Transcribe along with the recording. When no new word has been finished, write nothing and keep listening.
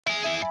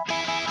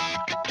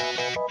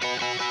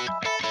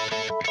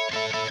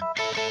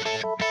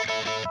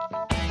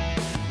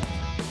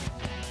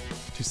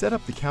set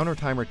up the Counter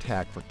Timer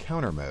Tach for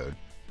counter mode,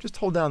 just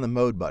hold down the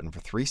mode button for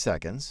 3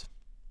 seconds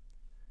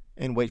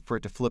and wait for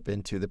it to flip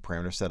into the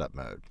parameter setup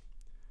mode.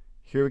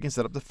 Here we can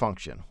set up the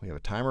function. We have a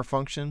timer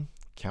function,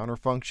 counter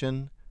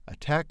function, a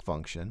tach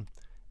function,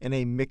 and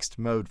a mixed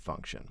mode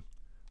function.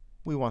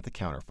 We want the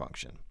counter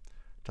function.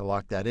 To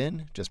lock that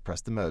in, just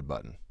press the mode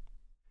button.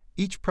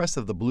 Each press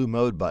of the blue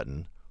mode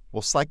button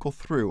will cycle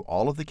through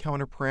all of the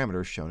counter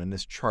parameters shown in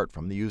this chart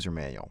from the user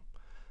manual.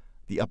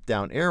 The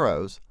up-down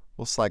arrows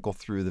will cycle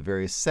through the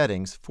various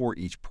settings for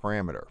each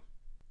parameter.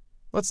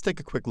 Let's take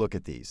a quick look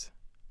at these.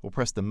 We'll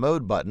press the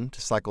mode button to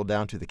cycle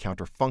down to the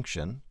counter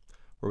function,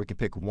 where we can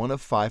pick one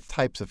of 5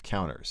 types of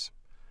counters.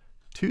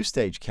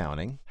 Two-stage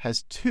counting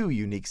has 2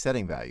 unique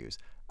setting values.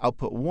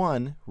 Output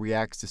 1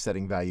 reacts to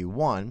setting value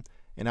 1,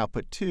 and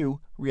output 2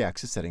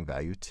 reacts to setting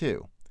value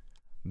 2.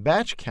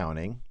 Batch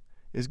counting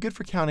is good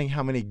for counting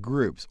how many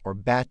groups or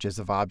batches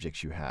of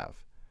objects you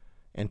have.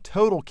 And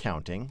total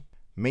counting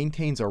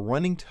maintains a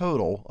running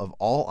total of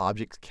all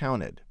objects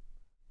counted.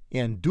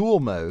 And dual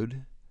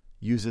mode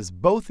uses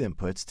both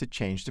inputs to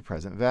change the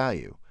present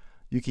value.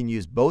 You can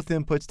use both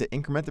inputs to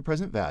increment the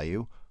present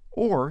value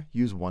or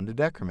use one to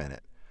decrement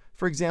it.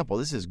 For example,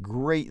 this is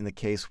great in the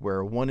case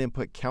where one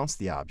input counts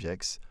the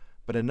objects,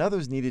 but another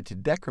is needed to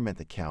decrement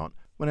the count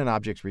when an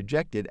object's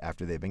rejected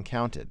after they've been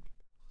counted.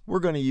 We're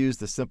going to use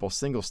the simple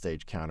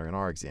single-stage counter in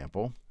our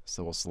example,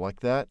 so we'll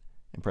select that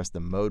and press the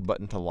mode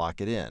button to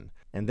lock it in.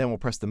 And then we'll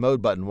press the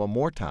mode button one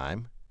more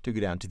time to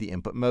go down to the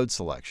input mode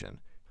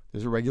selection.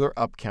 There's a regular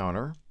up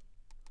counter,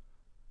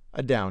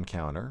 a down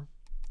counter.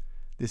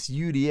 This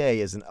UDA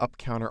is an up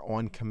counter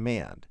on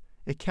command.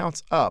 It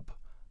counts up,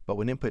 but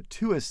when input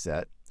 2 is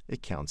set,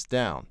 it counts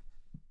down.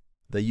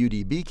 The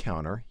UDB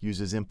counter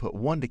uses input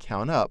 1 to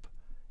count up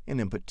and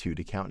input 2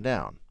 to count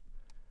down.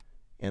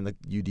 And the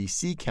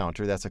UDC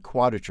counter, that's a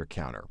quadrature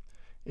counter.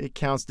 It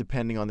counts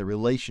depending on the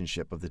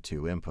relationship of the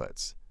 2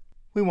 inputs.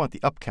 We want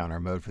the up counter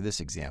mode for this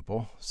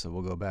example, so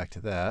we'll go back to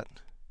that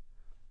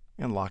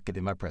and lock it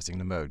in by pressing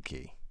the mode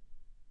key.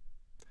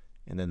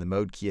 And then the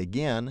mode key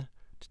again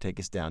to take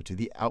us down to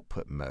the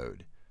output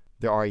mode.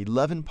 There are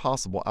 11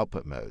 possible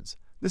output modes.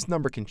 This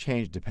number can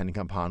change depending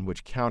upon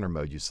which counter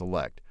mode you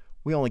select.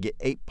 We only get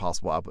 8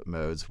 possible output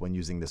modes when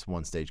using this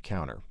one-stage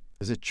counter.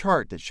 There's a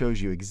chart that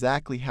shows you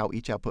exactly how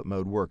each output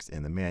mode works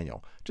in the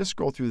manual. Just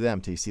scroll through them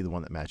till you see the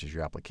one that matches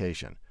your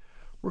application.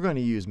 We're going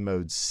to use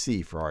mode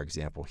C for our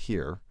example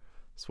here.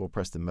 So we'll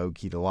press the mode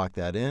key to lock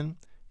that in,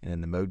 and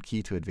then the mode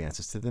key to advance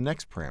us to the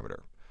next parameter.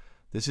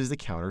 This is the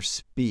counter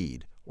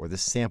speed, or the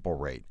sample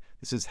rate.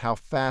 This is how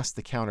fast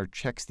the counter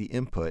checks the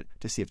input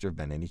to see if there have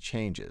been any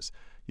changes.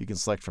 You can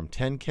select from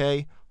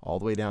 10K all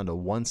the way down to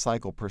 1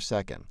 cycle per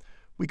second.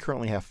 We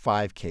currently have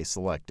 5K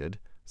selected,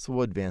 so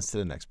we'll advance to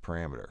the next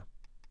parameter.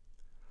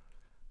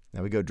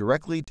 Now we go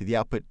directly to the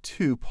output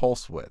 2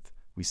 pulse width.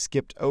 We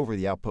skipped over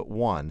the output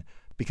 1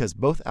 because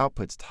both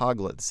outputs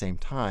toggle at the same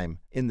time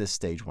in this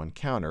stage 1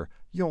 counter.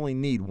 You only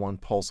need 1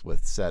 pulse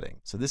width setting.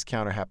 So this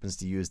counter happens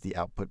to use the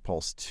output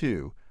pulse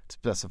 2 to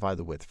specify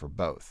the width for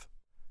both.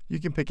 You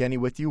can pick any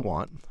width you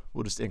want.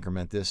 We'll just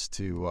increment this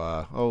to,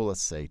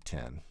 let's say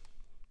 10.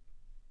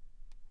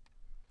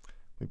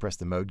 We press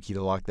the mode key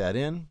to lock that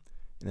in,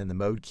 and then the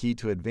mode key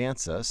to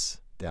advance us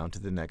down to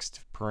the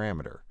next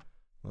parameter.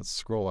 Let's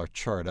scroll our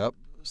chart up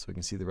so we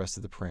can see the rest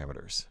of the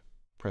parameters.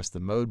 Press the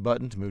mode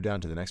button to move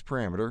down to the next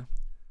parameter,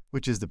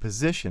 which is the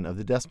position of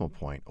the decimal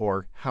point,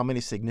 or how many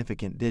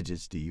significant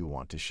digits do you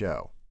want to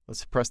show.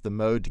 Let's press the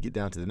mode to get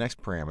down to the next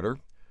parameter,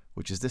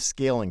 which is the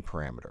scaling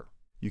parameter.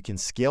 You can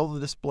scale the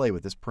display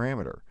with this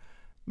parameter.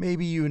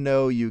 Maybe you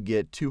know you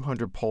get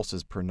 200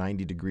 pulses per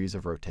 90 degrees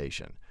of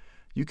rotation.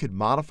 You could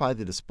modify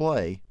the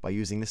display by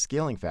using the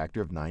scaling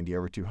factor of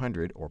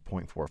 90/200, or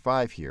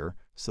 0.45 here,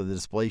 so the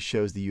display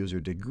shows the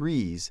user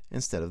degrees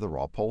instead of the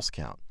raw pulse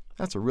count.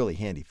 That's a really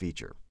handy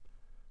feature.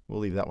 We'll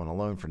leave that one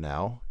alone for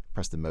now.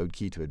 Press the mode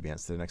key to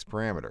advance to the next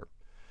parameter.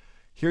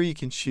 Here you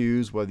can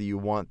choose whether you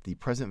want the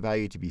present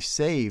value to be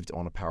saved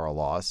on a power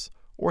loss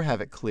or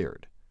have it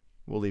cleared.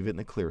 We'll leave it in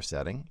the clear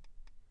setting.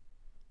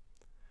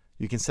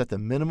 You can set the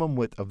minimum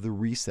width of the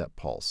reset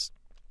pulse.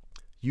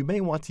 You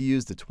may want to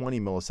use the 20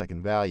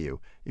 millisecond value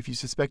if you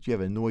suspect you have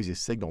a noisy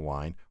signal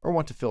line or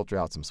want to filter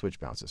out some switch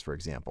bounces, for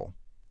example.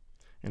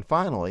 And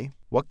finally,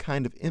 what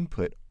kind of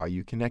input are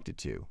you connected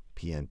to,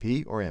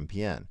 PNP or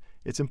MPN?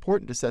 It's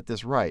important to set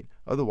this right,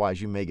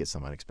 otherwise you may get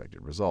some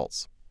unexpected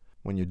results.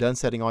 When you're done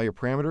setting all your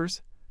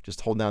parameters,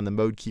 just hold down the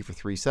mode key for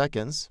 3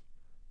 seconds,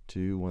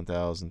 2,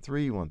 1000,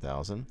 3,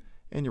 1000,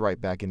 and you're right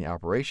back in the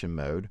operation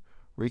mode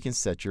where you can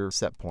set your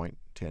set point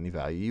to any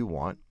value you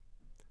want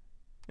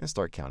and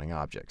start counting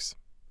objects.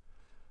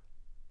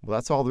 Well,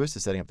 that's all there is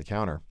to setting up the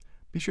counter.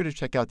 Be sure to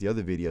check out the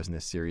other videos in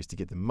this series to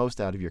get the most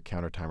out of your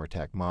Counter Timer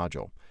Tach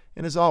module.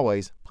 And as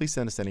always, please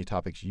send us any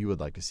topics you would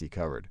like to see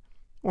covered,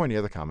 or any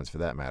other comments for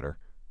that matter.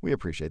 We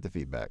appreciate the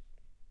feedback.